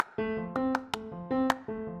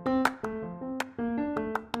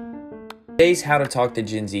Today's How to Talk to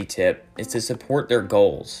Gen Z tip is to support their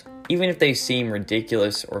goals. Even if they seem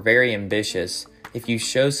ridiculous or very ambitious, if you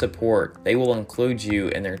show support, they will include you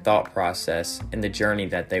in their thought process and the journey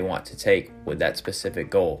that they want to take with that specific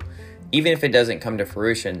goal. Even if it doesn't come to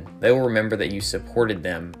fruition, they will remember that you supported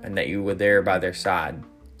them and that you were there by their side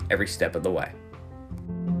every step of the way.